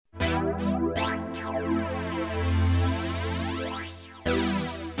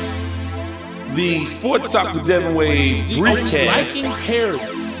The Sports Talk with Devin Wade briefcast. Liking parody,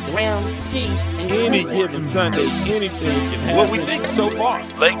 ground Chiefs, and Any given Sunday, anything can happen. What we think so far.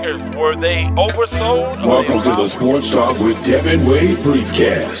 Lakers, were they oversold? Welcome to the Sports Talk with Devin Wade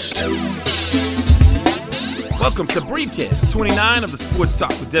briefcast. Welcome to Briefcast 29 of the Sports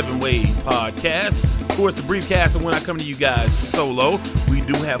Talk with Devin Wade podcast. Of course, the Briefcast is when I come to you guys solo. We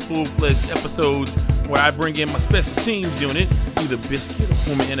do have full-fledged episodes where I bring in my special teams unit, either Biscuit or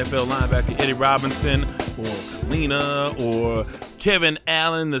former NFL linebacker Eddie Robinson, or Lena, or Kevin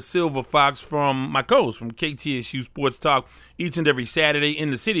Allen, the Silver Fox from my co-host from KTSU Sports Talk each and every Saturday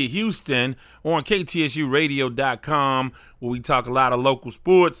in the city of Houston, or on KTSUradio.com, where we talk a lot of local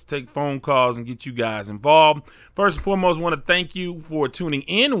sports, take phone calls, and get you guys involved. First and foremost, I want to thank you for tuning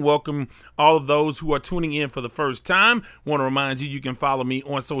in and welcome all of those who are tuning in for the first time. I want to remind you, you can follow me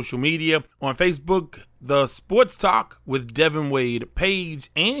on social media, on Facebook, the Sports Talk with Devin Wade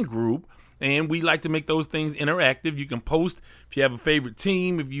page and group. And we like to make those things interactive. You can post if you have a favorite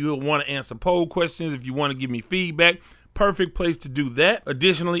team, if you want to answer poll questions, if you want to give me feedback. Perfect place to do that.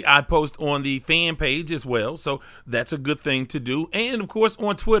 Additionally, I post on the fan page as well, so that's a good thing to do. And, of course,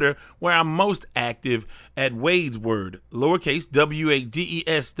 on Twitter, where I'm most active at Wade's Word, lowercase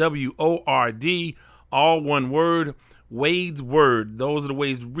WADESWORD, all one word. Wade's Word. Those are the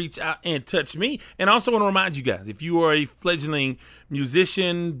ways to reach out and touch me. And I also want to remind you guys, if you are a fledgling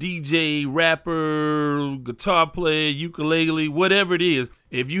musician, DJ, rapper, guitar player, ukulele, whatever it is,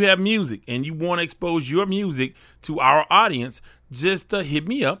 if you have music and you want to expose your music to our audience, just hit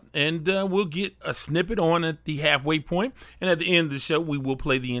me up and we'll get a snippet on at the halfway point. And at the end of the show, we will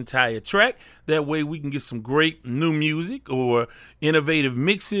play the entire track. That way we can get some great new music or innovative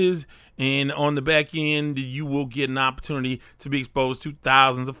mixes. And on the back end, you will get an opportunity to be exposed to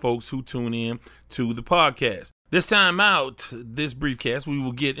thousands of folks who tune in to the podcast. This time out, this briefcast, we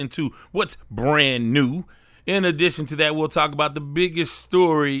will get into what's brand new. In addition to that, we'll talk about the biggest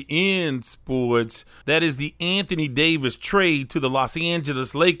story in sports. That is the Anthony Davis trade to the Los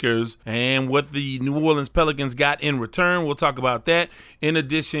Angeles Lakers and what the New Orleans Pelicans got in return. We'll talk about that. In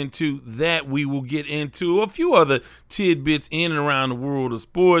addition to that, we will get into a few other tidbits in and around the world of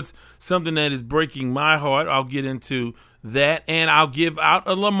sports. Something that is breaking my heart. I'll get into that, and I'll give out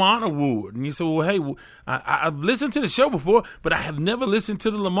a Lamont Award. And you say, well, hey, I've listened to the show before, but I have never listened to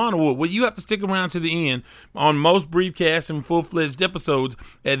the Lamont Award. Well, you have to stick around to the end. On most briefcasts and full-fledged episodes,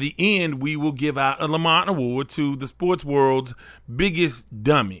 at the end, we will give out a Lamont Award to the sports world's biggest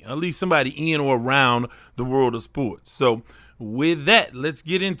dummy, at least somebody in or around the world of sports. So with that, let's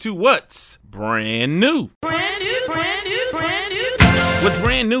get into what's brand new. What's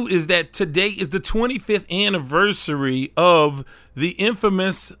brand new is that today is the 25th anniversary of the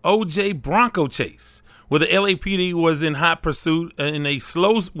infamous O.J. Bronco chase, where the LAPD was in hot pursuit in a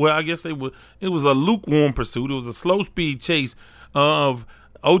slow, well, I guess it was a lukewarm pursuit. It was a slow speed chase of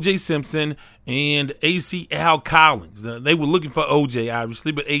O.J. Simpson and A.C. Al Collins. They were looking for O.J.,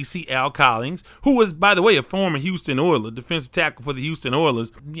 obviously, but A.C. Al Collins, who was, by the way, a former Houston Oiler, defensive tackle for the Houston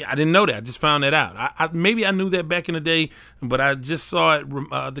Oilers. Yeah, I didn't know that. I just found that out. Maybe I knew that back in the day, but I just saw it.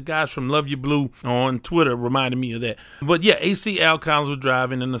 The guys from Love You Blue on Twitter reminded me of that. But yeah, A.C. Al Collins was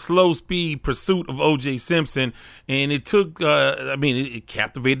driving in a slow-speed pursuit of O.J. Simpson, and it took, it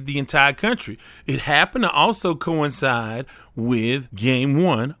captivated the entire country. It happened to also coincide with Game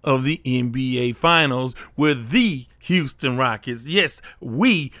 1 of the NBA Finals, where the Houston Rockets, yes,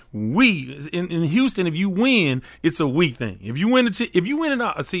 we in Houston, if you win, it's a we thing. If you win it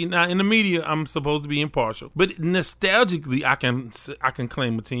all, see, now in the media, I'm supposed to be impartial, but nostalgically, I can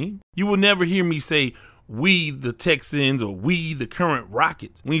claim a team. You will never hear me say we the Texans or we the current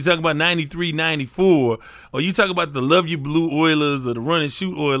Rockets. When you talk about 93, 94, or you talk about the Love You Blue Oilers or the Run and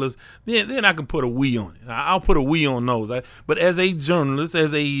Shoot Oilers, then I can put a we on it. I'll put a we on those. But as a journalist,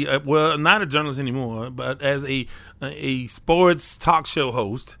 not a journalist anymore, but as a sports talk show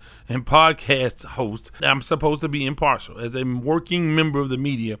host and podcast host, I'm supposed to be impartial. As a working member of the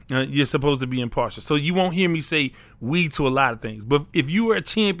media, you're supposed to be impartial. So you won't hear me say we to a lot of things. But if you are a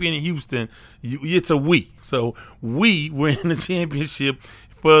champion in Houston, it's a we. So we were in the championship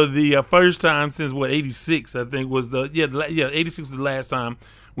for the first time since 86, I think was 86 was the last time.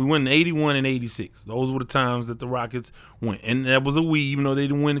 We went in 81 and 86. Those were the times that the Rockets went. And that was a we, even though they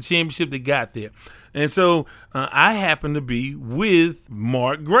didn't win the championship, they got there. And so I happened to be with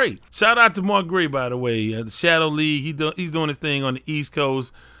Mark Gray. Shout out to Mark Gray, by the way. The Shadow League, he's doing his thing on the East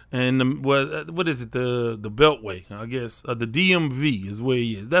Coast. And what is it? The Beltway, I guess. The DMV is where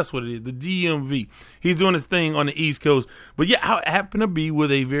he is. That's what it is. The DMV. He's doing his thing on the East Coast. But yeah, I happened to be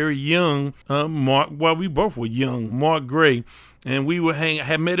with a very young Mark. Well, we both were young, Mark Gray, and we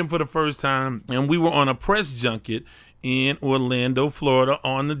had met him for the first time, and we were on a press junket in Orlando, Florida,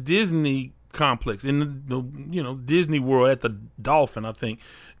 on the Disney complex in the Disney World at the Dolphin, I think.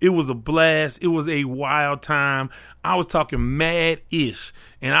 It was a blast. It was a wild time. I was talking mad-ish,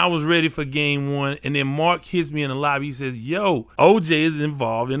 and I was ready for game one. And then Mark hits me in the lobby. He says, yo, OJ is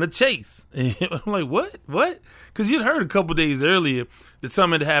involved in a chase. And I'm like, what? Because you'd heard a couple days earlier that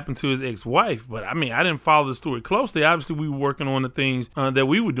something had happened to his ex-wife. But, I mean, I didn't follow the story closely. Obviously, we were working on the things that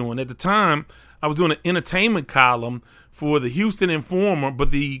we were doing. At the time, I was doing an entertainment column for the Houston Informer,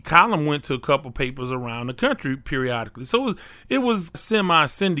 but the column went to a couple papers around the country periodically. So it was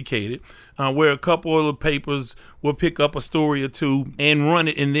semi-syndicated, where a couple of the papers will pick up a story or two and run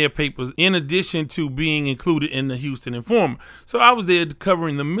it in their papers, in addition to being included in the Houston Informer. So I was there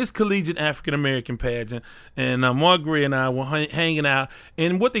covering the Miss Collegiate African American pageant, and Mark Gray and I were hanging out.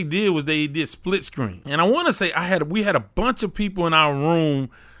 And what they did was they did split screen. And I want to say we had a bunch of people in our room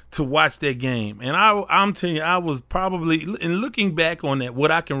to watch that game. And I'm telling you, I was probably, in looking back on that, what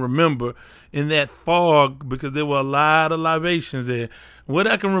I can remember in that fog, because there were a lot of libations there, what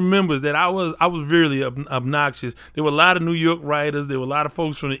I can remember is that I was really obnoxious. There were a lot of New York writers. There were a lot of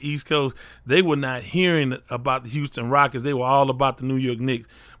folks from the East Coast. They were not hearing about the Houston Rockets. They were all about the New York Knicks.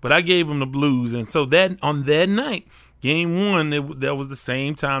 But I gave them the blues. And so that on that night, Game one, that was the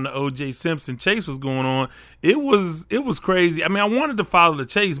same time the O.J. Simpson chase was going on. It was crazy. I mean, I wanted to follow the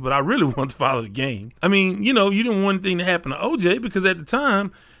chase, but I really wanted to follow the game. I mean, you didn't want anything to happen to O.J. because at the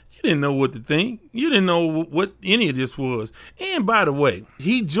time, you didn't know what to think. You didn't know what any of this was. And by the way,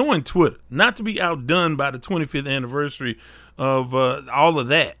 he joined Twitter, not to be outdone by the 25th anniversary of all of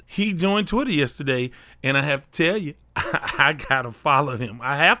that. He joined Twitter yesterday, and I have to tell you, I gotta follow him.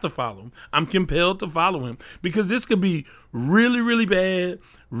 I have to follow him. I'm compelled to follow him because this could be really, really bad,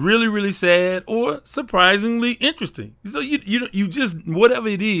 really, really sad, or surprisingly interesting. So you just, whatever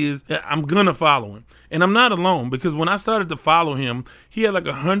it is, I'm gonna follow him. And I'm not alone, because when I started to follow him, he had like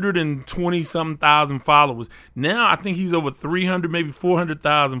 120-something thousand followers. Now I think he's over 300, maybe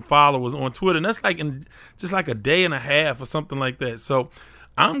 400,000 followers on Twitter. And that's like in just like a day and a half or something like that. So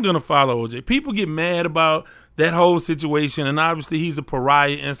I'm gonna follow OJ. People get mad about that whole situation, and obviously he's a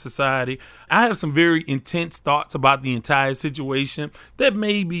pariah in society. I have some very intense thoughts about the entire situation that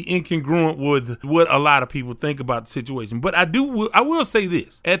may be incongruent with what a lot of people think about the situation. But I will say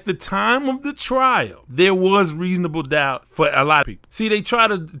this. At the time of the trial, there was reasonable doubt for a lot of people. See, they try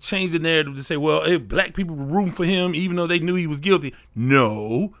to change the narrative to say, well, if black people were rooting for him even though they knew he was guilty.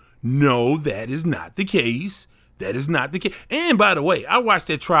 No, that is not the case. That is not the case. And by the way, I watched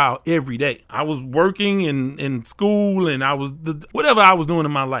that trial every day. I was working in school, and whatever I was doing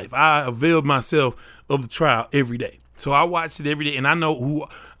in my life, I availed myself of the trial every day. So I watched it every day, and I know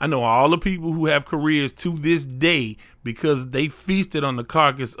all the people who have careers to this day because they feasted on the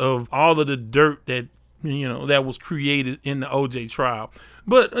carcass of all of the dirt that was created in the OJ trial.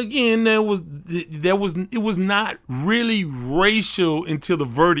 But again, it was not really racial until the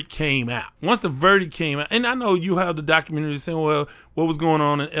verdict came out. Once the verdict came out, and I know you have the documentary saying, well, what was going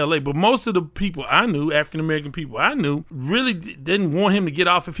on in LA, but most of the people I knew, African-American people I knew, really didn't want him to get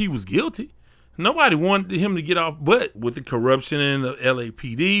off if he was guilty. Nobody wanted him to get off, but with the corruption in the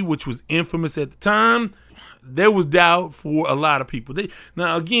LAPD, which was infamous at the time, there was doubt for a lot of people.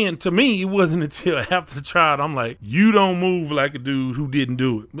 Now, again, to me, it wasn't until after the trial, I'm like, you don't move like a dude who didn't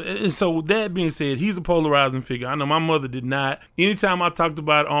do it. And so that being said, he's a polarizing figure. I know my mother did not. Anytime I talked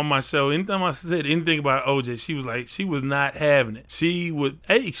about it on my show, anytime I said anything about OJ, she was like, she was not having it. She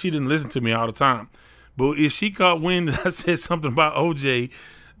didn't listen to me all the time. But if she caught wind that I said something about OJ,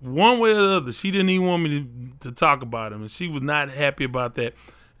 one way or the other, she didn't even want me to talk about him. And she was not happy about that.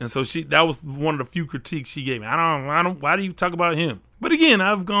 And so that was one of the few critiques she gave me. Why do you talk about him? But again,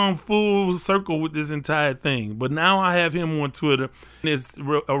 I've gone full circle with this entire thing. But now I have him on Twitter. And it's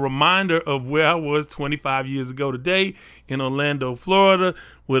a reminder of where I was 25 years ago today in Orlando, Florida,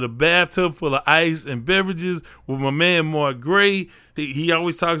 with a bathtub full of ice and beverages with my man Mark Gray. He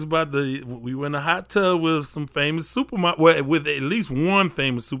always talks about we were in a hot tub with some famous supermodel, well, with at least one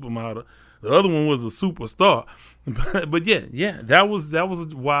famous supermodel. The other one was a superstar. But yeah, that was a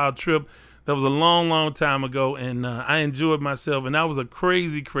wild trip. That was a long, long time ago, and I enjoyed myself, and that was a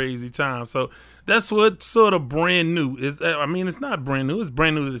crazy, crazy time. So that's what sort of brand new is. I mean, it's not brand new. It's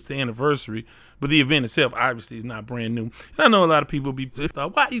brand new that it's the anniversary, but the event itself obviously is not brand new. And I know a lot of people be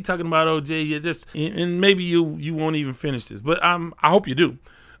thought, why are you talking about OJ? And maybe you won't even finish this, but I hope you do.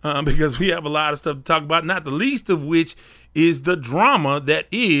 because we have a lot of stuff to talk about, not the least of which is the drama that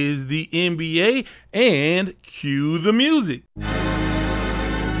is the NBA, and cue the music.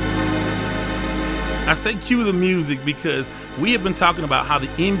 I say cue the music because we have been talking about how the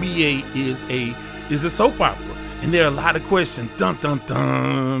NBA is a soap opera. And there are a lot of questions,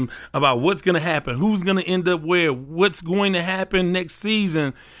 about what's going to happen, who's going to end up where, what's going to happen next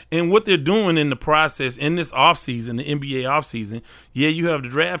season, and what they're doing in the process in this offseason, the NBA offseason. Yeah, you have the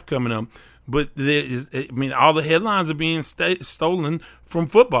draft coming up, but all the headlines are being stolen from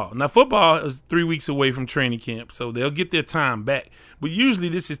football. Now, football is 3 weeks away from training camp, so they'll get their time back. But usually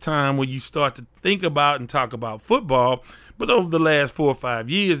this is time when you start to think about and talk about football. But over the last 4 or 5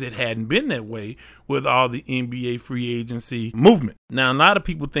 years, it hadn't been that way with all the NBA free agency movement. Now, a lot of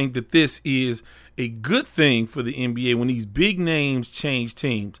people think that this is a good thing for the NBA when these big names change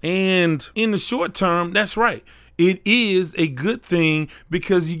teams. And in the short term, that's right. It is a good thing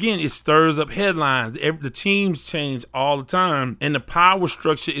because, again, it stirs up headlines. The teams change all the time, and the power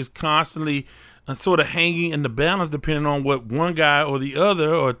structure is constantly sort of hanging in the balance depending on what one guy or the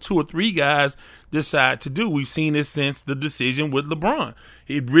other or two or three guys decide to do. We've seen this since the decision with LeBron.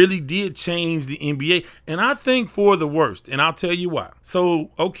 It really did change the NBA, and I think for the worst, and I'll tell you why.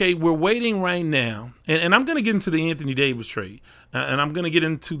 So, okay, we're waiting right now, and I'm going to get into the Anthony Davis trade, and I'm going to get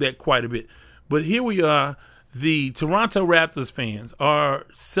into that quite a bit. But here we are. The Toronto Raptors fans are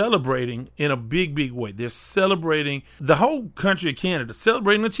celebrating in a big, big way. They're celebrating, the whole country of Canada,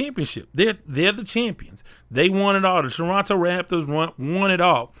 celebrating the championship. They're the champions. They won it all. The Toronto Raptors won it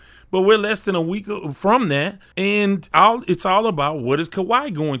all. But we're less than a week from that, and it's all about what is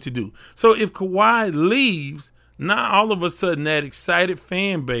Kawhi going to do. So if Kawhi leaves, now all of a sudden that excited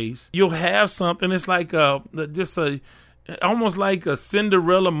fan base, you'll have something. It's like almost like a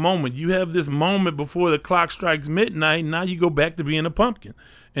Cinderella moment. You have this moment before the clock strikes midnight, and now you go back to being a pumpkin.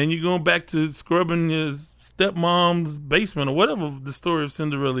 And you're going back to scrubbing your stepmom's basement or whatever the story of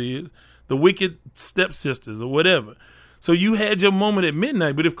Cinderella is, the wicked stepsisters or whatever. So you had your moment at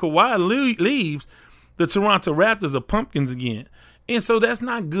midnight, but if Kawhi leaves, the Toronto Raptors are pumpkins again. And so that's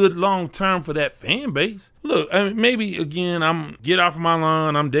not good long term for that fan base. Look, I mean, maybe, again, I'm get off my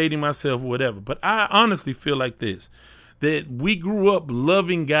lawn, I'm dating myself or whatever, but I honestly feel like this. That we grew up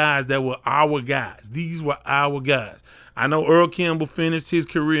loving guys that were our guys. These were our guys. I know Earl Campbell finished his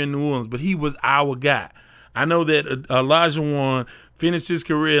career in New Orleans, but he was our guy. I know that Olajuwon finished his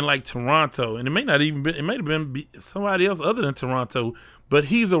career in like Toronto, and it may have been somebody else other than Toronto, but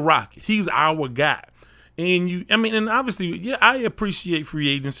he's a Rocket. He's our guy. And obviously, yeah, I appreciate free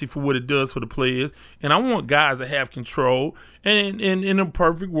agency for what it does for the players, and I want guys to have control. And in a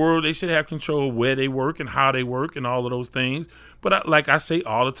perfect world, they should have control of where they work and how they work and all of those things. But like I say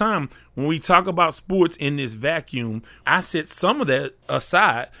all the time, when we talk about sports in this vacuum, I set some of that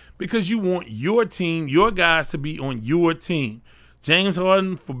aside because you want your team, your guys to be on your team. James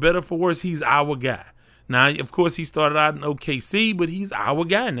Harden, for better or for worse, he's our guy. Now, of course, he started out in OKC, but he's our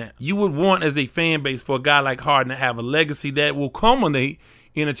guy now. You would want, as a fan base, for a guy like Harden to have a legacy that will culminate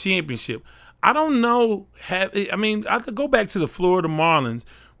in a championship. I don't know. I could go back to the Florida Marlins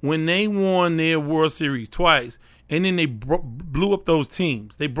when they won their World Series twice, and then they blew up those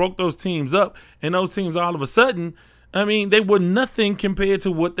teams. They broke those teams up, and those teams all of a sudden, they were nothing compared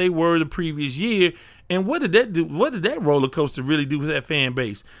to what they were the previous year. And what did that do? What did that roller coaster really do with that fan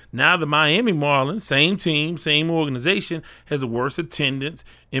base? Now the Miami Marlins, same team, same organization, has the worst attendance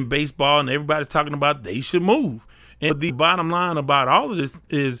in baseball, and everybody's talking about they should move. And the bottom line about all of this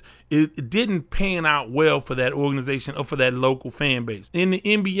is it didn't pan out well for that organization or for that local fan base. In the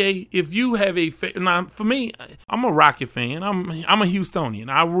NBA, if you have now for me, I'm a Rocket fan. I'm a Houstonian.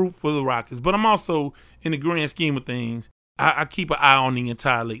 I root for the Rockets, but I'm also, in the grand scheme of things, I keep an eye on the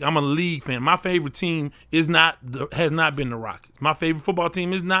entire league. I'm a league fan. My favorite team has not been the Rockets. My favorite football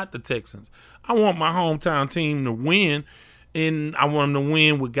team is not the Texans. I want my hometown team to win, and I want them to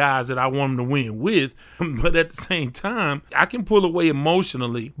win with guys that I want them to win with. But at the same time, I can pull away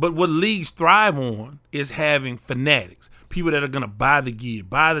emotionally. But what leagues thrive on is having fanatics, people that are going to buy the gear,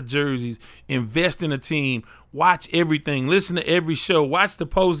 buy the jerseys, invest in a team, watch everything, listen to every show, watch the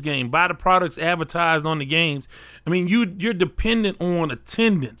post game, buy the products advertised on the games. You're dependent on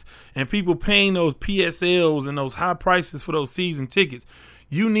attendance and people paying those PSLs and those high prices for those season tickets.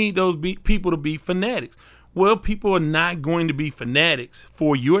 You need those people to be fanatics. Well, people are not going to be fanatics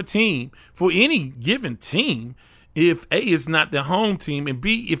for your team, for any given team, if A, it's not their home team, and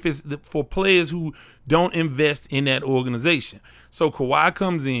B, if it's for players who don't invest in that organization. So Kawhi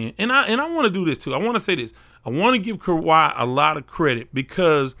comes in, and I want to do this too. I want to say this. I want to give Kawhi a lot of credit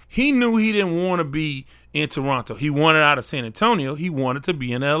because he knew he didn't want to be in Toronto. He wanted out of San Antonio. He wanted to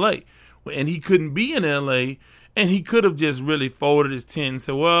be in L.A. And he couldn't be in L.A., and he could have just really folded his tent and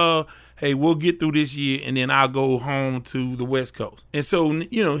said, well, hey, we'll get through this year, and then I'll go home to the West Coast. And so,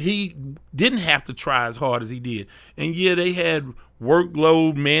 he didn't have to try as hard as he did. And, yeah, they had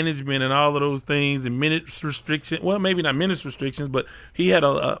workload management and all of those things and minutes restrictions. Well, maybe not minutes restrictions, but he had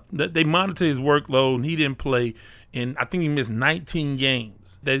they monitored his workload, and he didn't play. And I think he missed 19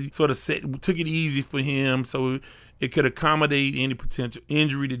 games. They sort of took it easy for him so it could accommodate any potential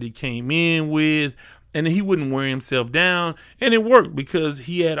injury that he came in with. And he wouldn't wear himself down. And it worked because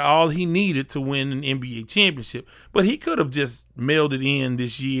he had all he needed to win an NBA championship. But he could have just mailed it in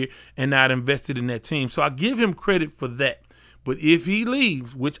this year and not invested in that team. So I give him credit for that. But if he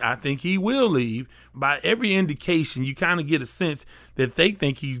leaves, which I think he will leave, by every indication, you kind of get a sense that they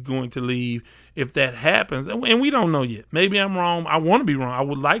think he's going to leave if that happens. And we don't know yet. Maybe I'm wrong. I want to be wrong. I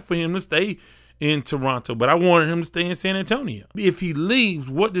would like for him to stay in Toronto, but I wanted him to stay in San Antonio. If he leaves,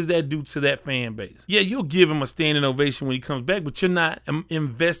 what does that do to that fan base? Yeah, you'll give him a standing ovation when he comes back, but you're not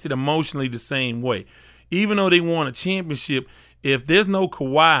invested emotionally the same way. Even though they won a championship, if there's no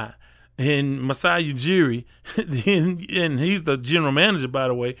Kawhi and Masai Ujiri, and he's the general manager, by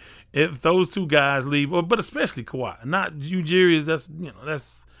the way, if those two guys leave, but especially Kawhi, not Ujiri,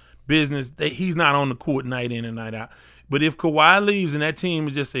 that's business. He's not on the court night in and night out. But if Kawhi leaves and that team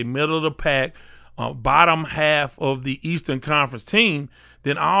is just a middle of the pack, bottom half of the Eastern Conference team,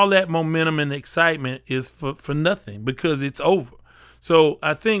 then all that momentum and excitement is for nothing because it's over. So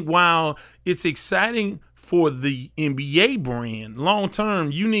I think while it's exciting for the NBA brand, long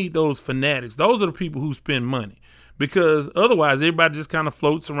term, you need those fanatics. Those are the people who spend money. Because otherwise, everybody just kind of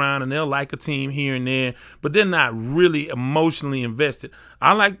floats around and they'll like a team here and there, but they're not really emotionally invested.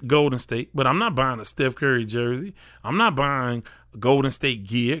 I like Golden State, but I'm not buying a Steph Curry jersey. I'm not buying Golden State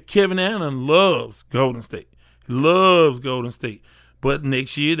gear. Kevin Allen loves Golden State. He loves Golden State. But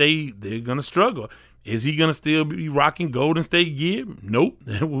next year, they're going to struggle. Is he going to still be rocking Golden State gear? Nope.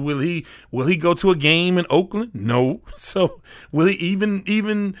 Will he go to a game in Oakland? No. So will he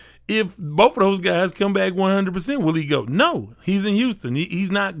even if both of those guys come back 100%, will he go? No. He's in Houston.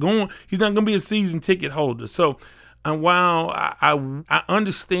 He's not going to be a season ticket holder. So while I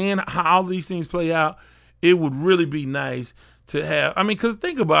understand how all these things play out, it would really be nice to have, because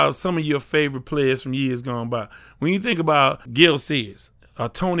think about some of your favorite players from years gone by. When you think about Gil Sears, or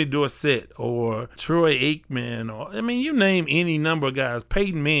Tony Dorsett, or Troy Aikman, or you name any number of guys.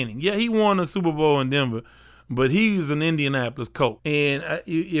 Peyton Manning, yeah, he won a Super Bowl in Denver, but he's an Indianapolis Colt. And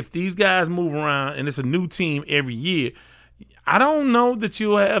if these guys move around and it's a new team every year, I don't know that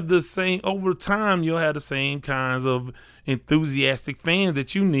you'll have the same, over time, you'll have the same kinds of enthusiastic fans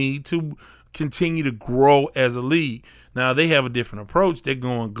that you need to continue to grow as a league. Now, they have a different approach. They're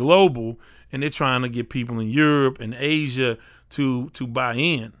going global, and they're trying to get people in Europe and Asia to buy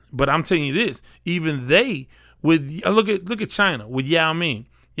in. But I'm telling you this, even they, look at China with Yao Ming.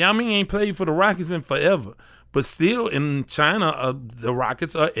 Yao Ming ain't played for the Rockets in forever, but still in China, the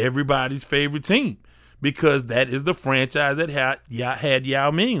Rockets are everybody's favorite team because that is the franchise that had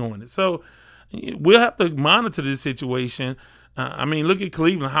Yao Ming on it. So we'll have to monitor this situation. Look at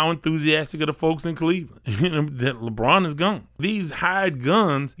Cleveland. How enthusiastic are the folks in Cleveland? That LeBron is gone. These hired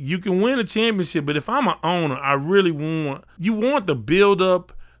guns, you can win a championship, but if I'm an owner, I really want the build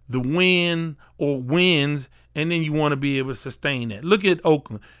up, the win or wins, and then you want to be able to sustain that. Look at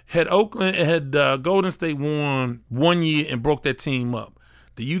Oakland. Had Golden State won 1 year and broke that team up,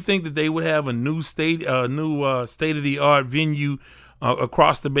 do you think that they would have a new state of the art venue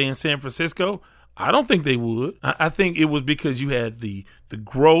across the bay in San Francisco? I don't think they would. I think it was because you had the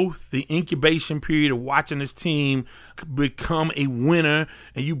growth, the incubation period of watching this team become a winner,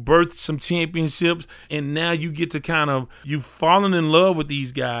 and you birthed some championships, and now you get to you've fallen in love with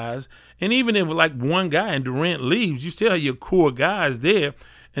these guys. And even if like one guy and Durant leaves, you still have your core guys there,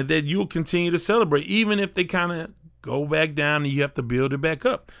 and that you'll continue to celebrate, even if they kind of go back down and you have to build it back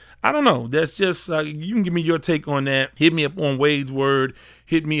up. I don't know. That's just, you can give me your take on that. Hit me up on Wade's Word.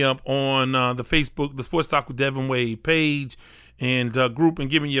 Hit me up on the Facebook, the Sports Talk with Devin Wade page and group, and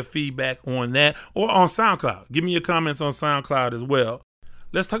give me your feedback on that, or on SoundCloud. Give me your comments on SoundCloud as well.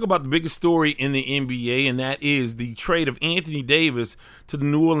 Let's talk about the biggest story in the NBA, and that is the trade of Anthony Davis to the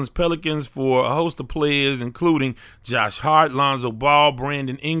New Orleans Pelicans for a host of players, including Josh Hart, Lonzo Ball,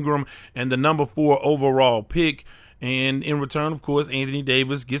 Brandon Ingram, and the number 4 overall pick. And in return, of course, Anthony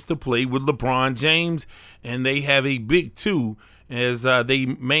Davis gets to play with LeBron James, and they have a big two as they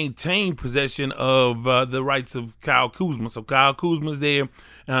maintain possession of the rights of Kyle Kuzma. So Kyle Kuzma's there.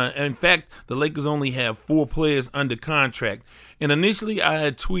 In fact, the Lakers only have 4 players under contract. And initially, I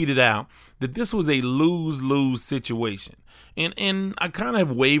had tweeted out that this was a lose-lose situation. And I kind of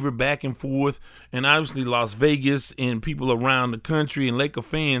have wavered back and forth, and obviously Las Vegas and people around the country and Laker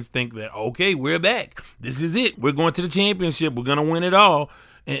fans think that, okay, we're back. This is it. We're going to the championship. We're going to win it all.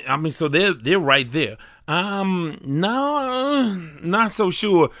 And I mean, so they're right there. No, not so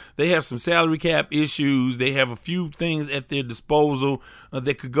sure. They have some salary cap issues. They have a few things at their disposal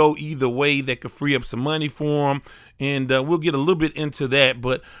that could go either way, that could free up some money for them. And we'll get a little bit into that.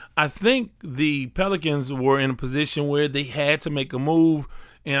 But I think the Pelicans were in a position where they had to make a move.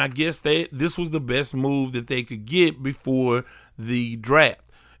 And I guess this was the best move that they could get before the draft.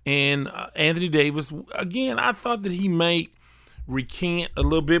 And Anthony Davis, again, I thought that he might recant a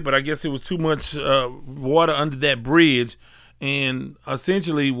little bit, but I guess it was too much water under that bridge. And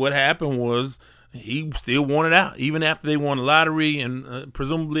essentially what happened was he still wanted out, even after they won the lottery and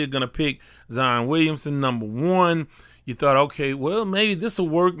presumably are going to pick Zion Williamson number 1. You thought, okay, well, maybe this will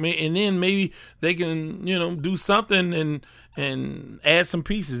work, and then maybe they can, do something and add some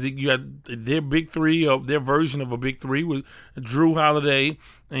pieces. You got their big three, or their version of a big three, with Drew Holiday,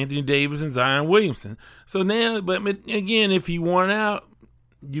 Anthony Davis, and Zion Williamson. So now, but again, if he wanted out,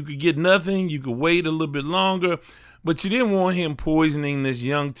 you could get nothing. You could wait a little bit longer, but you didn't want him poisoning this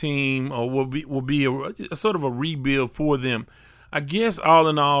young team, or will be a sort of a rebuild for them. I guess all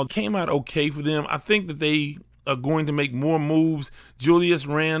in all, came out okay for them. I think that they are going to make more moves. Julius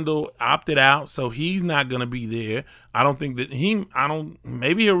Randle opted out, so he's not going to be there. I don't think that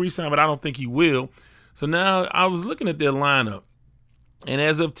maybe he'll resign, but I don't think he will. So now I was looking at their lineup, and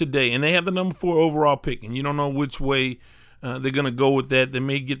as of today, and they have the number 4 overall pick, and you don't know which way they're going to go with that. They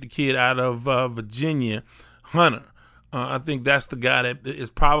may get the kid out of Virginia, Hunter. I think that's the guy that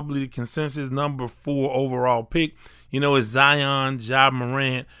is probably the consensus number 4 overall pick. It's Zion, Ja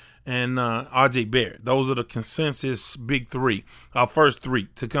Morant, and R.J. Barrett. Those are the consensus big 3, our first 3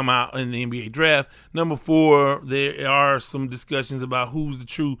 to come out in the NBA draft. Number 4, there are some discussions about who's the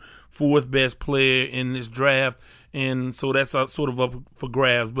true 4th best player in this draft, and so that's sort of up for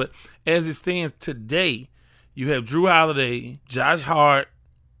grabs. But as it stands today, you have Drew Holiday, Josh Hart,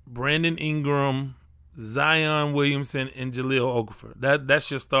 Brandon Ingram, Zion Williamson, and Jahlil Okafor. That's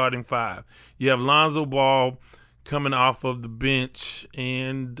your starting 5. You have Lonzo Ball coming off of the bench,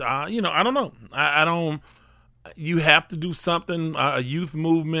 and I don't know. I don't. You have to do something. A youth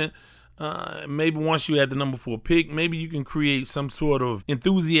movement. Maybe once you had the number 4 pick, maybe you can create some sort of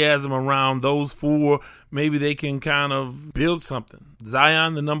enthusiasm around those 4. Maybe they can kind of build something.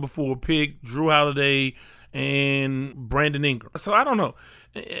 Zion, the number 4 pick, Drew Holiday, and Brandon Ingram. So I don't know.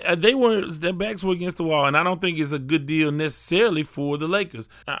 Their backs were against the wall, and I don't think it's a good deal necessarily for the Lakers.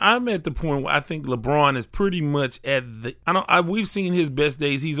 I'm at the point where I think LeBron is pretty much at we've seen his best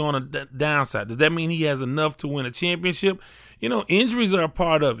days. He's on a downside. Does that mean he has enough to win a championship? Injuries are a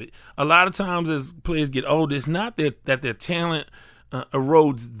part of it. A lot of times as players get older, it's not that their talent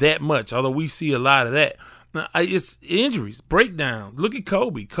erodes that much, although we see a lot of that. It's injuries, breakdowns. Look at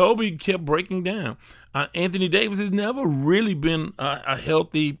Kobe. Kobe kept breaking down. Anthony Davis has never really been a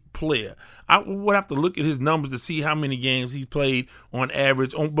healthy player. I would have to look at his numbers to see how many games he played on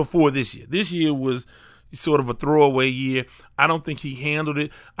average before this year. This year was sort of a throwaway year. I don't think he handled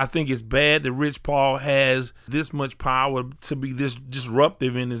it. I think it's bad that Rich Paul has this much power to be this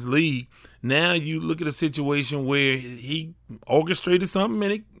disruptive in his league. Now you look at a situation where he orchestrated something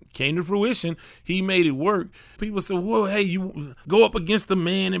and it came to fruition. He made it work. People say, well, hey, you go up against the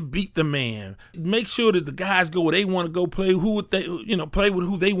man and beat the man. Make sure that the guys go where they want to go play, play with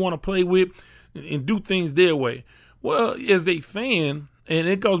who they want to play with, and do things their way. Well, as a fan, and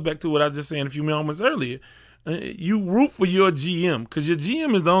it goes back to what I was just saying a few moments earlier, you root for your GM because your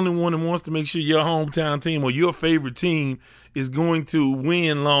GM is the only one that wants to make sure your hometown team or your favorite team is going to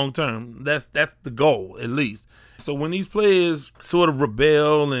win long term. That's the goal, at least. So when these players sort of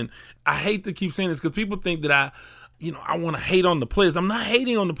rebel, and I hate to keep saying this because people think that I want to hate on the players. I'm not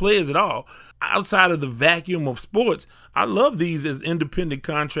hating on the players at all. Outside of the vacuum of sports, I love these as independent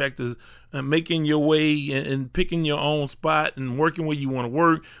contractors, making your way and picking your own spot and working where you want to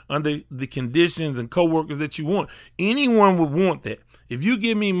work under the conditions and coworkers that you want. Anyone would want that. If you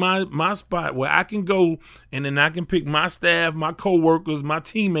give me my spot where I can go and then I can pick my staff, my coworkers, my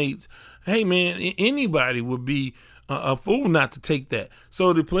teammates, hey man, anybody would be a fool not to take that.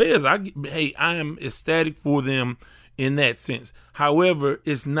 So the players, I am ecstatic for them in that sense. However,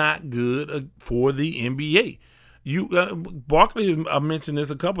 it's not good for the NBA. Barkley has mentioned this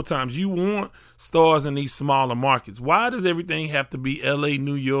a couple times. You want stars in these smaller markets. Why does everything have to be L.A.,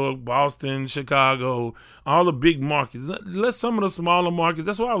 New York, Boston, Chicago, all the big markets? Let some of the smaller markets.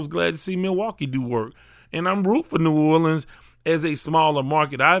 That's why I was glad to see Milwaukee do work. And I'm rooting for New Orleans as a smaller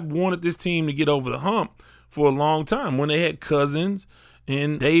market. I've wanted this team to get over the hump for a long time. When they had Cousins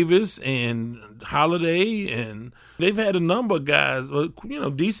and Davis and Holiday, and they've had a number of guys,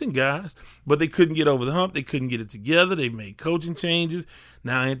 decent guys, but they couldn't get over the hump. They couldn't get it together. They made coaching changes.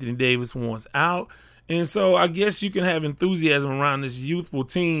 Now Anthony Davis wants out. And so I guess you can have enthusiasm around this youthful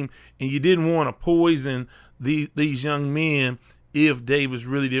team, and you didn't want to poison these young men if Davis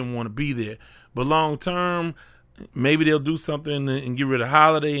really didn't want to be there. But long term, maybe they'll do something and get rid of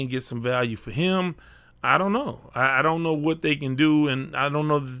Holiday and get some value for him. I don't know. I don't know what they can do, and I don't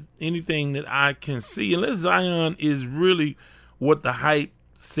know anything that I can see unless Zion is really what the hype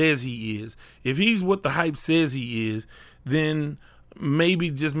says he is. If he's what the hype says he is, then maybe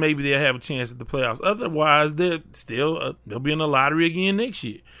they'll have a chance at the playoffs. Otherwise, they'll be in the lottery again next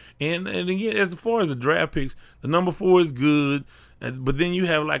year. And again, as far as the draft picks, the number 4 is good. But then you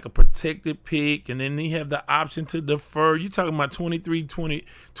have like a protected pick, and then you have the option to defer. You're talking about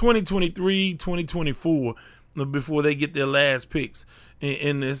 2023, 2024 before they get their last picks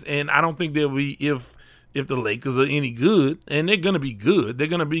in this. And I don't think they'll be, if the Lakers are any good, and they're going to be good, they're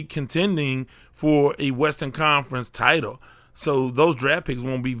going to be contending for a Western Conference title. So those draft picks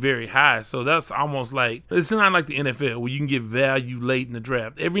won't be very high. So that's almost like, it's not like the NFL where you can get value late in the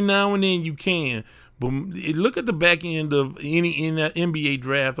draft. Every now and then you can. But look at the back end of any NBA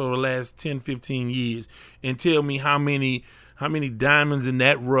draft over the last 10, 15 years and tell me how many diamonds in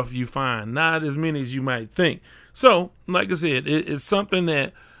that rough you find. Not as many as you might think. So, like I said, it's something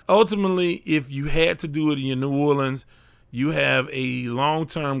that ultimately, if you had to do it in your New Orleans, you have a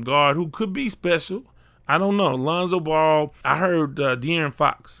long-term guard who could be special. I don't know. Lonzo Ball, I heard De'Aaron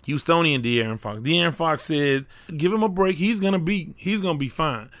Fox, Houstonian De'Aaron Fox. De'Aaron Fox said, give him a break. He's gonna be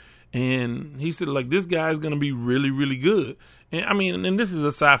fine. And he said, like, this guy's going to be really, really good. And I mean, and this is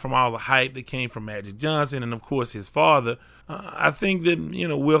aside from all the hype that came from Magic Johnson and, of course, his father. I think that,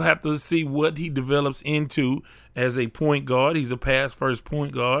 we'll have to see what he develops into as a point guard. He's a pass-first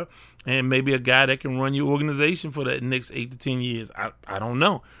point guard, and maybe a guy that can run your organization for the next 8 to 10 years. I don't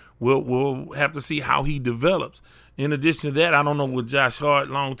know. We'll have to see how he develops. In addition to that, I don't know what Josh Hart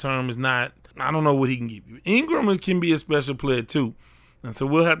long-term is not. I don't know what he can give you. Ingram can be a special player, too. And so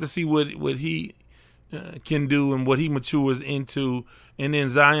we'll have to see what he can do and what he matures into. And then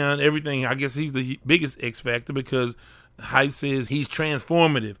Zion, everything, I guess he's the biggest X factor because hype says he's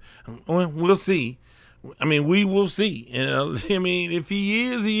transformative. Well, we'll see. I mean, we will see. I mean, if he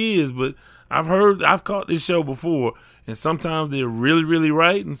is, he is. But I've caught this show before, and sometimes they're really, really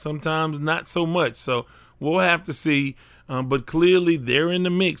right, and sometimes not so much. So we'll have to see. But clearly, they're in the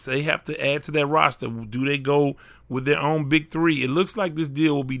mix. They have to add to that roster. Do they go with their own big 3? It looks like this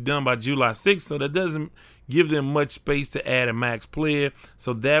deal will be done by July 6th, so that doesn't give them much space to add a max player.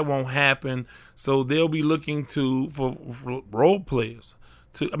 So that won't happen. So they'll be looking for role players.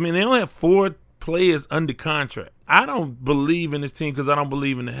 They only have 4 players under contract. I don't believe in this team because I don't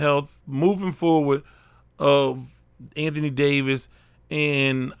believe in the health moving forward of Anthony Davis,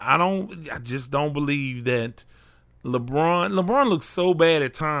 and I just don't believe that LeBron looks so bad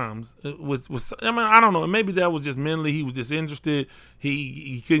at times. I don't know. Maybe that was just mentally he was disinterested.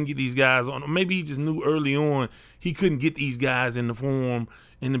 He couldn't get these guys on. Maybe he just knew early on he couldn't get these guys in the form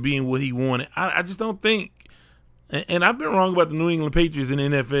and to being what he wanted. I just don't think. And I've been wrong about the New England Patriots in the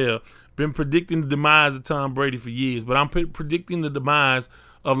NFL. Been predicting the demise of Tom Brady for years, but I'm predicting the demise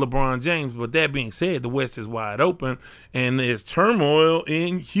of LeBron James. But that being said, the West is wide open, and there's turmoil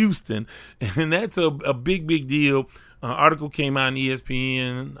in Houston, and that's a big, big deal. Article came out on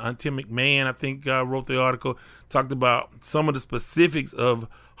ESPN. Tim McMahon, I think, wrote the article, talked about some of the specifics of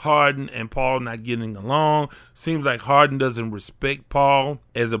Harden and Paul not getting along. Seems like Harden doesn't respect Paul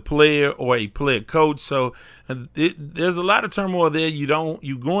as a player or a player coach. So there's a lot of turmoil there.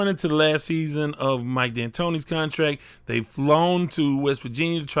 You going into the last season of Mike D'Antoni's contract. They've flown to West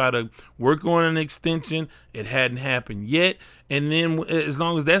Virginia to try to work on an extension. It hadn't happened yet. And then as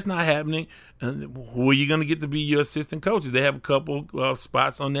long as that's not happening, who are you going to get to be your assistant coaches? They have a couple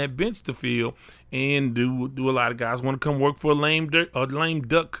spots on that bench to fill, and do a lot of guys want to come work for a lame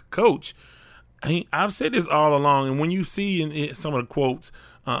duck coach? I've said this all along, and when you see in some of the quotes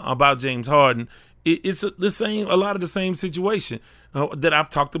about James Harden, it's a lot of the same situation that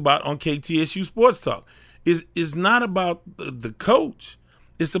I've talked about on KTSU Sports Talk. It's not about the coach.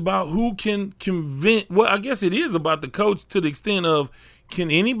 It's about who can convince. Well, I guess it is about the coach to the extent of, can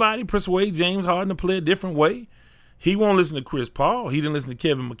anybody persuade James Harden to play a different way? He won't listen to Chris Paul. He didn't listen to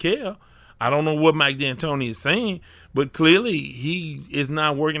Kevin McHale. I don't know what Mike D'Antoni is saying, but clearly he is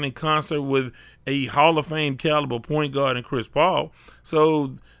not working in concert with a Hall of Fame caliber point guard in Chris Paul.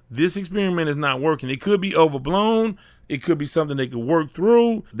 So this experiment is not working. It could be overblown. It could be something they could work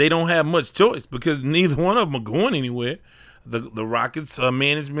through. They don't have much choice because neither one of them are going anywhere. The Rockets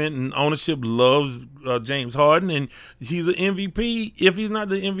management and ownership loves James Harden, and he's an MVP. If he's not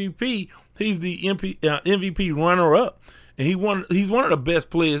the MVP, he's the MVP runner-up. And he's one of the best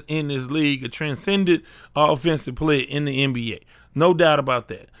players in this league, a transcendent offensive player in the NBA. No doubt about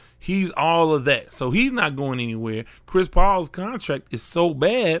that. He's all of that. So he's not going anywhere. Chris Paul's contract is so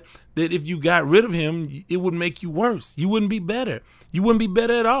bad that if you got rid of him, it would make you worse. You wouldn't be better. You wouldn't be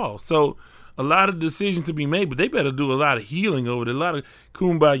better at all. So a lot of decisions to be made, but they better do a lot of healing over there, a lot of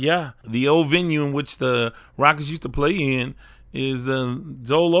kumbaya. The old venue in which the Rockets used to play in is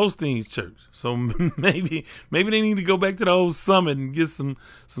Joel Osteen's church. So maybe they need to go back to the old Summit and get some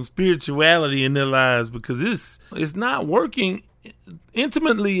spirituality in their lives, because it's not working.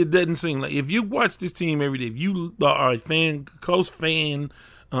 Intimately, it doesn't seem like, if you watch this team every day, if you are a close fan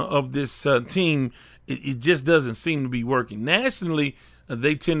of this team, it just doesn't seem to be working. Nationally,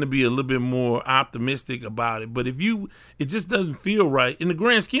 they tend to be a little bit more optimistic about it. But it just doesn't feel right. In the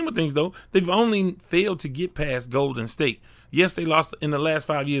grand scheme of things, though, they've only failed to get past Golden State. Yes, they lost in the last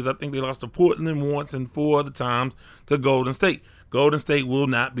 5 years. I think they lost to Portland once and 4 other times to Golden State. Golden State will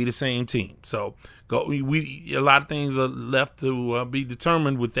not be the same team. So a lot of things are left to be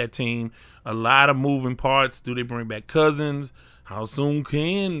determined with that team. A lot of moving parts. Do they bring back Cousins? How soon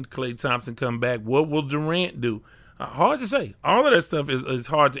can Klay Thompson come back? What will Durant do? Hard to say. All of that stuff is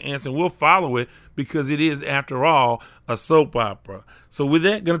hard to answer, and we'll follow it because it is, after all, a soap opera. So with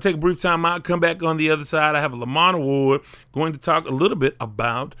that, going to take a brief time out, come back on the other side. I have a Lamont Award, going to talk a little bit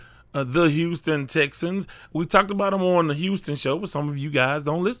about the Houston Texans. We talked about them on the Houston show, but some of you guys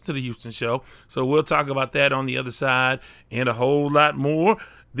don't listen to the Houston show. So we'll talk about that on the other side and a whole lot more.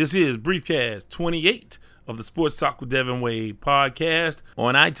 This is Briefcast 28 of the Sports Talk with Devin Wade podcast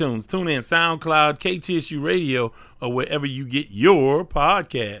on iTunes, TuneIn, SoundCloud, KTSU Radio, or wherever you get your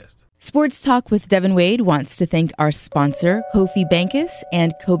podcast. Sports Talk with Devin Wade wants to thank our sponsor, Kofi Bankus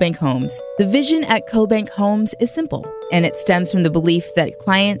and CoBank Homes. The vision at CoBank Homes is simple, and it stems from the belief that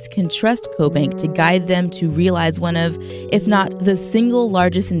clients can trust CoBank to guide them to realize one of, if not the single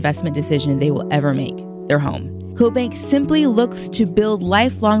largest investment decision they will ever make, their home. CoBank simply looks to build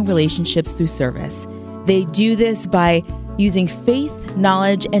lifelong relationships through service. They do this by using faith,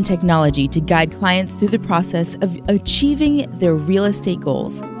 knowledge, and technology to guide clients through the process of achieving their real estate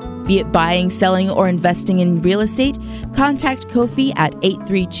goals. Be it buying, selling, or investing in real estate, contact Kofi at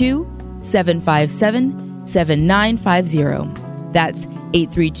 832-757-7950. That's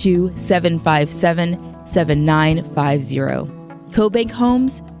 832-757-7950. CoBank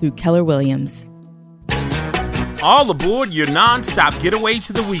Homes through Keller Williams. All aboard your non-stop getaway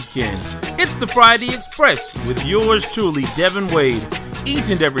to the weekend. It's the Friday Express with yours truly, Devin Wade,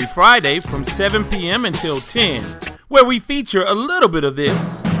 each and every Friday from 7 p.m. until 10, where we feature a little bit of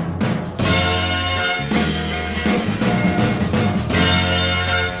this,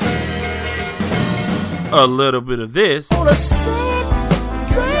 a little bit of this,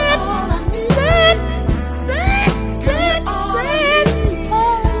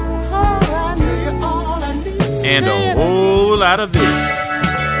 and a whole lot of this.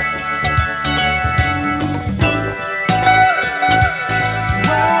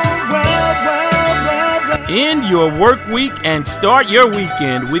 End your work week and start your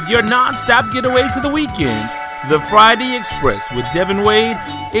weekend with your non-stop getaway to the weekend. The Friday Express with Devin Wade,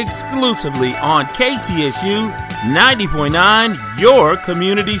 exclusively on KTSU 90.9, your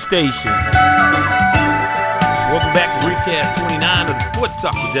community station. Welcome back to Briefcast 29 of the Sports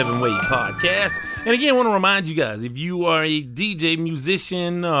Talk with Devin Wade podcast. And again, I want to remind you guys, if you are a DJ,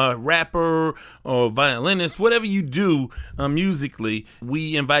 musician, rapper, or violinist, whatever you do musically,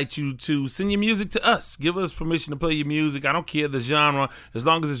 we invite you to send your music to us. Give us permission to play your music. I don't care the genre, as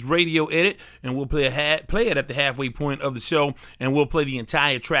long as it's radio edit, and we'll play it at the halfway point of the show, and we'll play the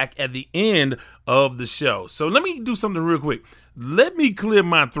entire track at the end of the show. So let me do something real quick. Let me clear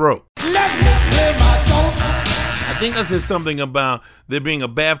my throat. I think I said something about there being a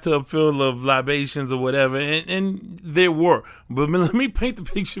bathtub full of libations or whatever, and there were. But let me paint the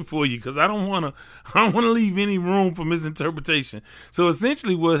picture for you, because I don't want to leave any room for misinterpretation. So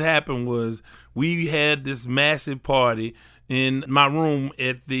essentially, what happened was we had this massive party in my room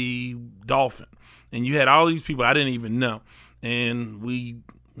at the Dolphin, and you had all these people I didn't even know, and we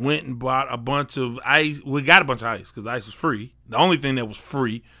went and bought a bunch of ice. We got a bunch of ice because ice was free. The only thing that was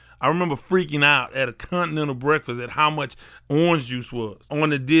free. I remember freaking out at a continental breakfast at how much orange juice was on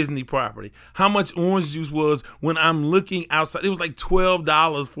the Disney property. How much orange juice was when I'm looking outside. It was like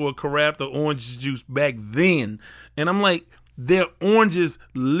 $12 for a carafe of orange juice back then. And I'm like, there are oranges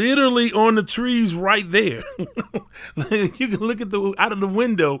literally on the trees right there. You can look at out of the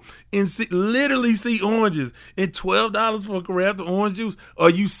window and literally see oranges. And $12 for a carafe of orange juice? Are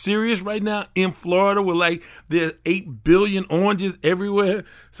you serious right now? In Florida, where like there's 8 billion oranges everywhere.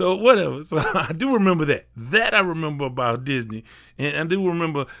 So whatever. So I do remember that. That I remember about Disney. And I do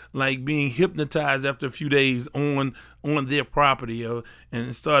remember like being hypnotized after a few days on their property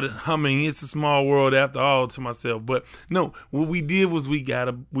and started humming "It's a Small World" after all to myself. But no, what we did was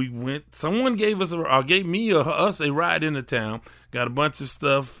someone gave us gave me or us a ride into town, got a bunch of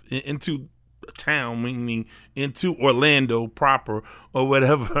stuff into town, meaning into Orlando proper or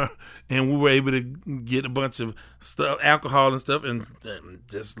whatever, and we were able to get a bunch of stuff, alcohol and stuff, and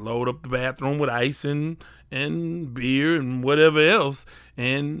just load up the bathroom with ice and beer and whatever else.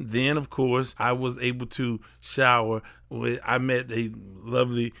 And then, of course, I was able to shower. I met a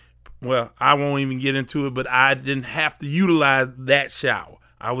lovely, well, I won't even get into it, but I didn't have to utilize that shower.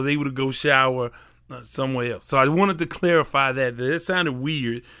 I was able to go shower somewhere else. So I wanted to clarify that. It sounded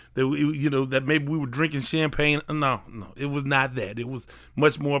weird that that maybe we were drinking champagne. No, it was not that. It was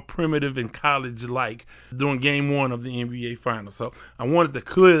much more primitive and college-like during Game 1 of the NBA Finals. So I wanted to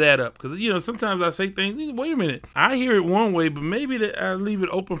clear that up because sometimes I say things. Wait a minute, I hear it one way, but maybe I leave it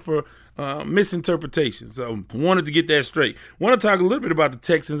open for misinterpretation. So I wanted to get that straight. I want to talk a little bit about the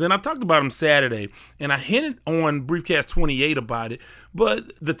Texans, and I talked about them Saturday, and I hinted on Briefcast 28 about it.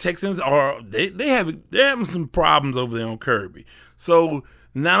 But the Texans they're having some problems over there on Kirby. So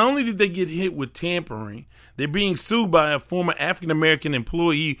not only did they get hit with tampering, they're being sued by a former African-American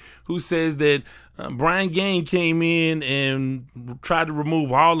employee who says that Brian Gaine came in and tried to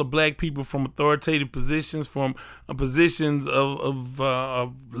remove all the black people from authoritative positions, from positions of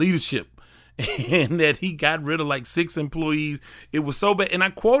leadership. And that he got rid of like 6 employees. It was so bad. And I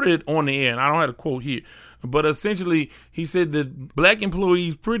quoted it on the air, and I don't have a quote here. But essentially, he said that black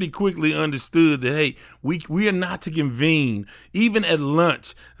employees pretty quickly understood that, hey, we are not to convene. Even at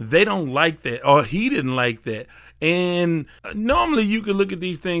lunch, they don't like that, or he didn't like that. And normally you could look at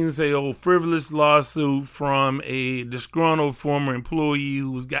these things and say, oh, frivolous lawsuit from a disgruntled former employee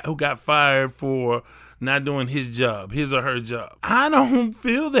who got fired for not doing his job, his or her job. I don't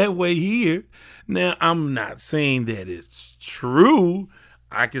feel that way here. Now, I'm not saying that it's true.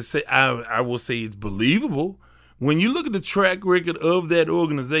 I can say I will say it's believable. When you look at the track record of that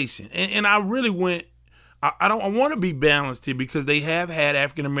organization, and I really went, I want to be balanced here because they have had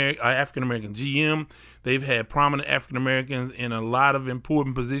African American GM. They've had prominent African Americans in a lot of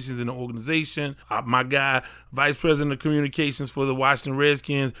important positions in the organization. My guy, Vice President of Communications for the Washington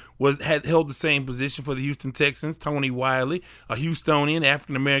Redskins, had held the same position for the Houston Texans. Tony Wiley, a Houstonian,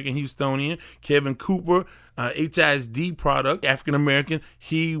 African American Houstonian. Kevin Cooper, HISD product, African American.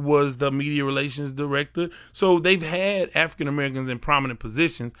 He was the media relations director. So they've had African Americans in prominent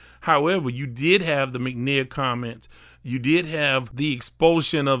positions. However, you did have the McNair comments. You did have the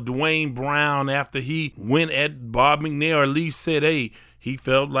expulsion of Dwayne Brown after he went at Bob McNair, or at least said, hey, he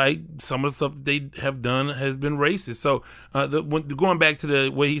felt like some of the stuff that they have done has been racist. So going back to the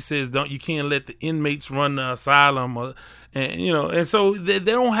way he says, you can't let the inmates run the asylum, and so they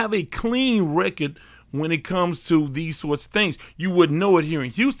don't have a clean record when it comes to these sorts of things. You would know it here in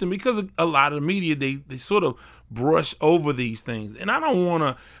Houston because a lot of the media, they sort of brush over these things. And I don't want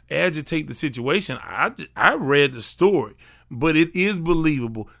to agitate the situation. I read the story, but it is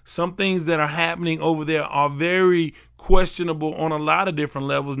believable. Some things that are happening over there are very questionable on a lot of different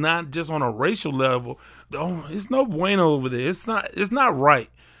levels, not just on a racial level. Oh, it's no bueno over there. It's not right.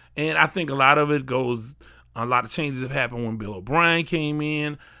 And I think a lot of changes have happened when Bill O'Brien came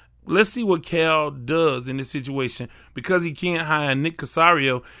in. Let's see what Cal does in this situation. Because he can't hire Nick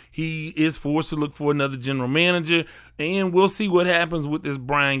Casario, he is forced to look for another general manager, and we'll see what happens with this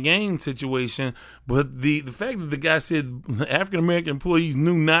Brian Gaine situation. But the fact that the guy said African-American employees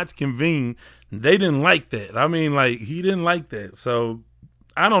knew not to convene, they didn't like that. I mean, like, he didn't like that. So,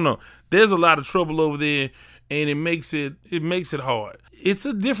 I don't know. There's a lot of trouble over there, and it makes it hard. It's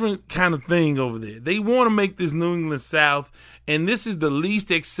a different kind of thing over there. They want to make this New England South, and this is the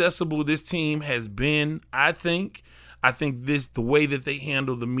least accessible this team has been, I think. I think the way that they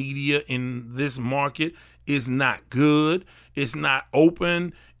handle the media in this market is not good. It's not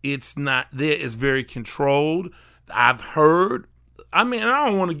open. It's not there. It's very controlled. I've heard. I mean, I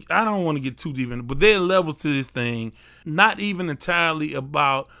don't want to get too deep in it, but there are levels to this thing, not even entirely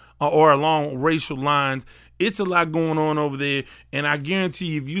about or along racial lines. It's a lot going on over there, and I guarantee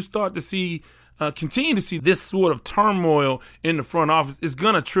you, if you start to see continue to see this sort of turmoil in the front office, it's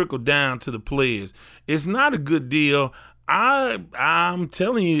going to trickle down to the players. It's not a good deal. I'm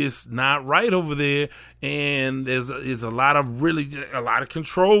telling you, it's not right over there, and there's a lot of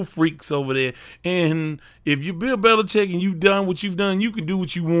control freaks over there. And if you're Bill Belichick and you've done what you've done, you can do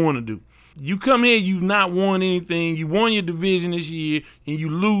what you want to do. You come here, you've not won anything. You won your division this year, and you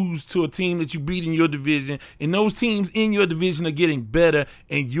lose to a team that you beat in your division. And those teams in your division are getting better,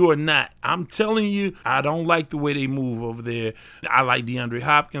 and you're not. I'm telling you, I don't like the way they move over there. I like DeAndre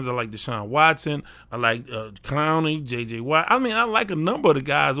Hopkins. I like Deshaun Watson. I like Clowney, J.J. Watt. I mean, I like a number of the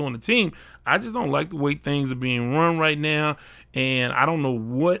guys on the team. I just don't like the way things are being run right now, and I don't know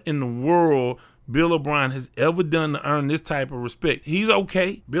what in the world Bill O'Brien has ever done to earn this type of respect. He's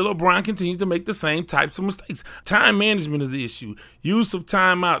okay. Bill O'Brien continues to make the same types of mistakes. Time management is the issue. Use of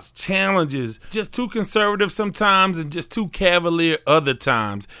timeouts, challenges, just too conservative sometimes and just too cavalier other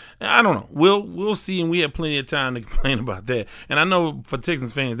times. I don't know. We'll see, and we have plenty of time to complain about that. And I know for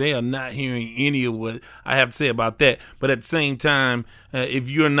Texans fans, they are not hearing any of what I have to say about that. But at the same time, if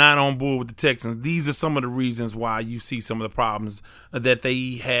you're not on board with the Texans, these are some of the reasons why you see some of the problems that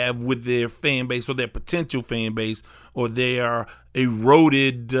they have with their fan base or their potential fan base, or they are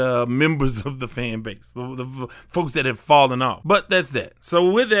eroded members of the fan base, the folks that have fallen off. But that's that. So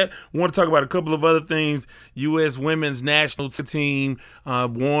with that, I want to talk about a couple of other things. U.S. women's national team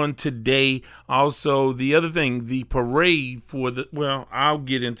won today. Also, the other thing, the parade for I'll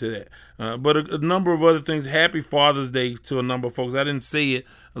get into that. But a number of other things. Happy Father's Day to a number of folks. I didn't say it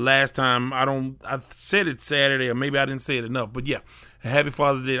last time. I said it Saturday, or maybe I didn't say it enough. But yeah, happy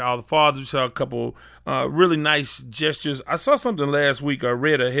Father's Day to all the fathers. We saw a couple really nice gestures. I saw something last week. I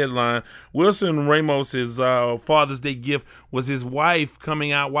read a headline. Wilson Ramos's Father's Day gift was his wife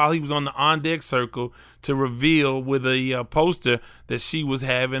coming out while he was on the on-deck circle to reveal with a poster that she was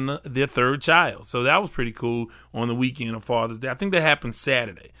having their third child. So that was pretty cool on the weekend of Father's Day. I think that happened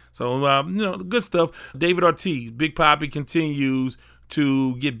Saturday. So, good stuff. David Ortiz, Big Papi, continues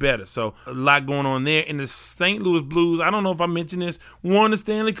to get better. So a lot going on there. In the St. Louis Blues, I don't know if I mentioned this, won the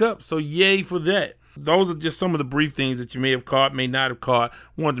Stanley Cup. So yay for that. Those are just some of the brief things that you may have caught, may not have caught.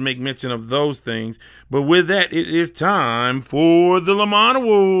 Wanted to make mention of those things. But with that, it is time for the Lamont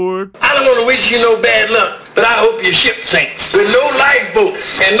Award. I don't want to wish you no bad luck, but I hope your ship sinks with no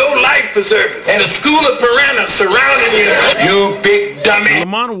lifeboats and no life preservers and a school of piranhas surrounding you, you big dummy. The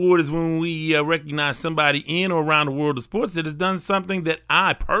Lamont Award is when we recognize somebody in or around the world of sports that has done something that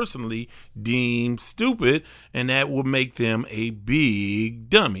I personally deem stupid, and that would make them a big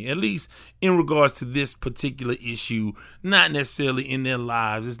dummy, at least in regards to this particular issue, not necessarily in their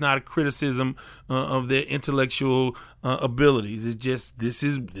lives. It's not a criticism of their intellectual abilities. It's just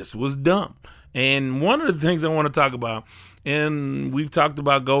this was dumb. And one of the things I want to talk about, and we've talked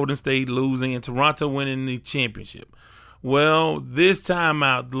about Golden State losing and Toronto winning the championship. Well, this time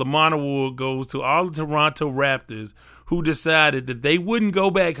out, the Lamont Award goes to all the Toronto Raptors who decided that they wouldn't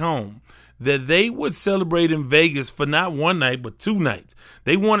go back home, that they would celebrate in Vegas for not one night, but 2 nights.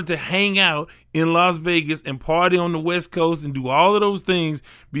 They wanted to hang out in Las Vegas and party on the West Coast and do all of those things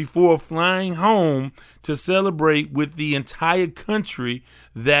before flying home to celebrate with the entire country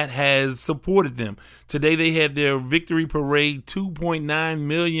that has supported them. Today they had their victory parade, 2.9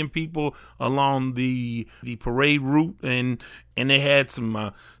 million people along the parade route, and they had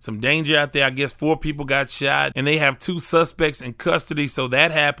some danger out there. I guess 4 people got shot, and they have 2 suspects in custody. So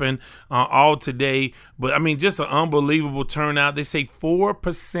that happened all today. But I mean, just an unbelievable turnout. They say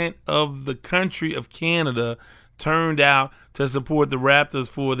 4% of the country of Canada turned out to support the Raptors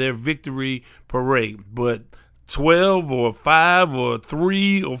for their victory parade. But 12 or 5 or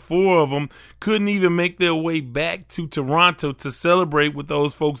 3 or 4 of them couldn't even make their way back to Toronto to celebrate with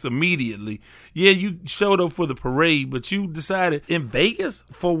those folks immediately. Yeah, you showed up for the parade, but you decided in Vegas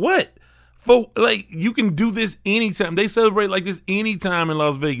for what? You can do this anytime. They celebrate like this anytime in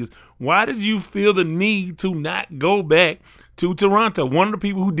Las Vegas. Why did you feel the need to not go back to Toronto? One of the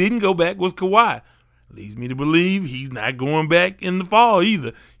people who didn't go back was Kawhi. Leads me to believe he's not going back in the fall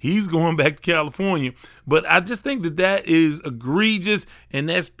either. He's going back to California. But I just think that is egregious, and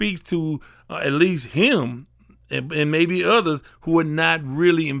that speaks to at least him and maybe others who are not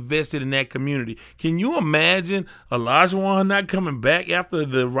really invested in that community. Can you imagine Olajuwon not coming back after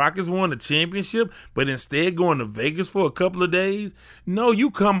the Rockets won the championship, but instead going to Vegas for a couple of days? No,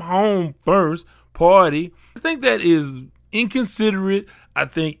 you come home first, party. I think that is inconsiderate. I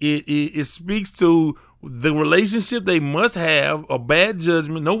think it speaks to the relationship they must have, a bad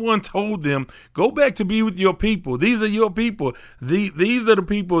judgment. No one told them, go back to be with your people. These are your people. These are the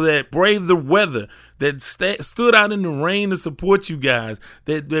people that braved the weather, that stood out in the rain to support you guys,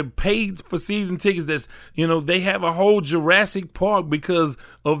 that paid for season tickets. That's, they have a whole Jurassic Park because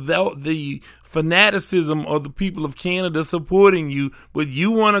of the fanaticism of the people of Canada supporting you. But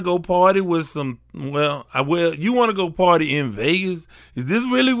you want to go party with you want to go party in Vegas? Is this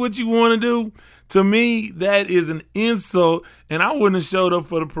really what you want to do? To me, that is an insult, and I wouldn't have showed up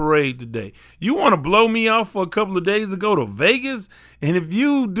for the parade today. You want to blow me off for a couple of days to go to Vegas? And if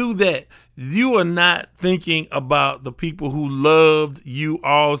you do that, you are not thinking about the people who loved you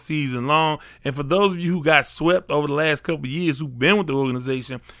all season long. And for those of you who got swept over the last couple of years who've been with the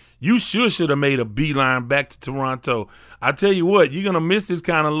organization, you should have made a beeline back to Toronto. I tell you what, you're going to miss this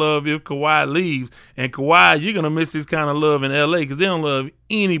kind of love if Kawhi leaves. And Kawhi, you're going to miss this kind of love in L.A. because they don't love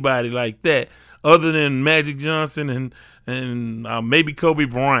anybody like that other than Magic Johnson and maybe Kobe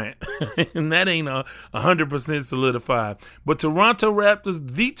Bryant. And that ain't 100% solidified. But the Toronto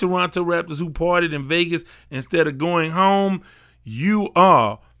Raptors who partied in Vegas instead of going home, you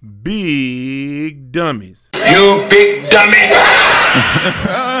are big dummies. You big dummy.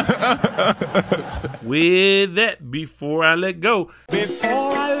 With that, before I let go, hey,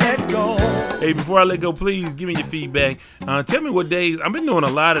 before I let go, please give me your feedback. Tell me what days. I've been doing a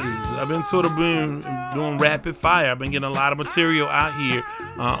lot of these. I've been sort of doing rapid fire. I've been getting a lot of material out here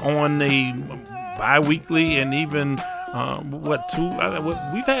on the bi-weekly and even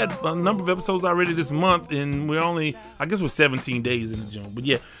we've had a number of episodes already this month, and we're 17 days into June. But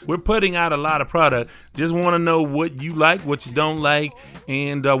yeah, we're putting out a lot of product. Just want to know what you like, what you don't like,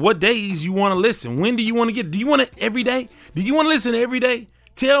 and what days you want to listen. When do you want to get? Do you want it every day? Do you want to listen every day?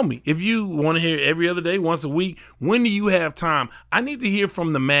 Tell me. If you want to hear every other day, once a week, when do you have time? I need to hear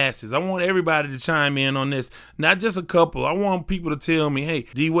from the masses. I want everybody to chime in on this, not just a couple. I want people to tell me, hey,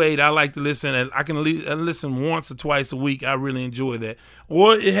 D-Wade, I like to listen, and I can listen once or twice a week. I really enjoy that.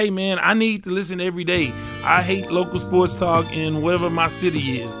 Or, hey, man, I need to listen every day. I hate local sports talk in whatever my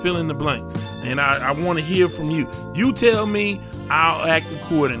city is, fill in the blank. And I want to hear from you. You tell me, I'll act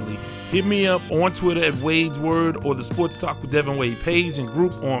accordingly. Hit me up on Twitter at Wade's Word or the Sports Talk with Devin Wade page and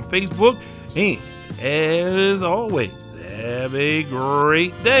group on Facebook. And as always, have a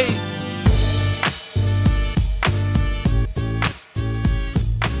great day.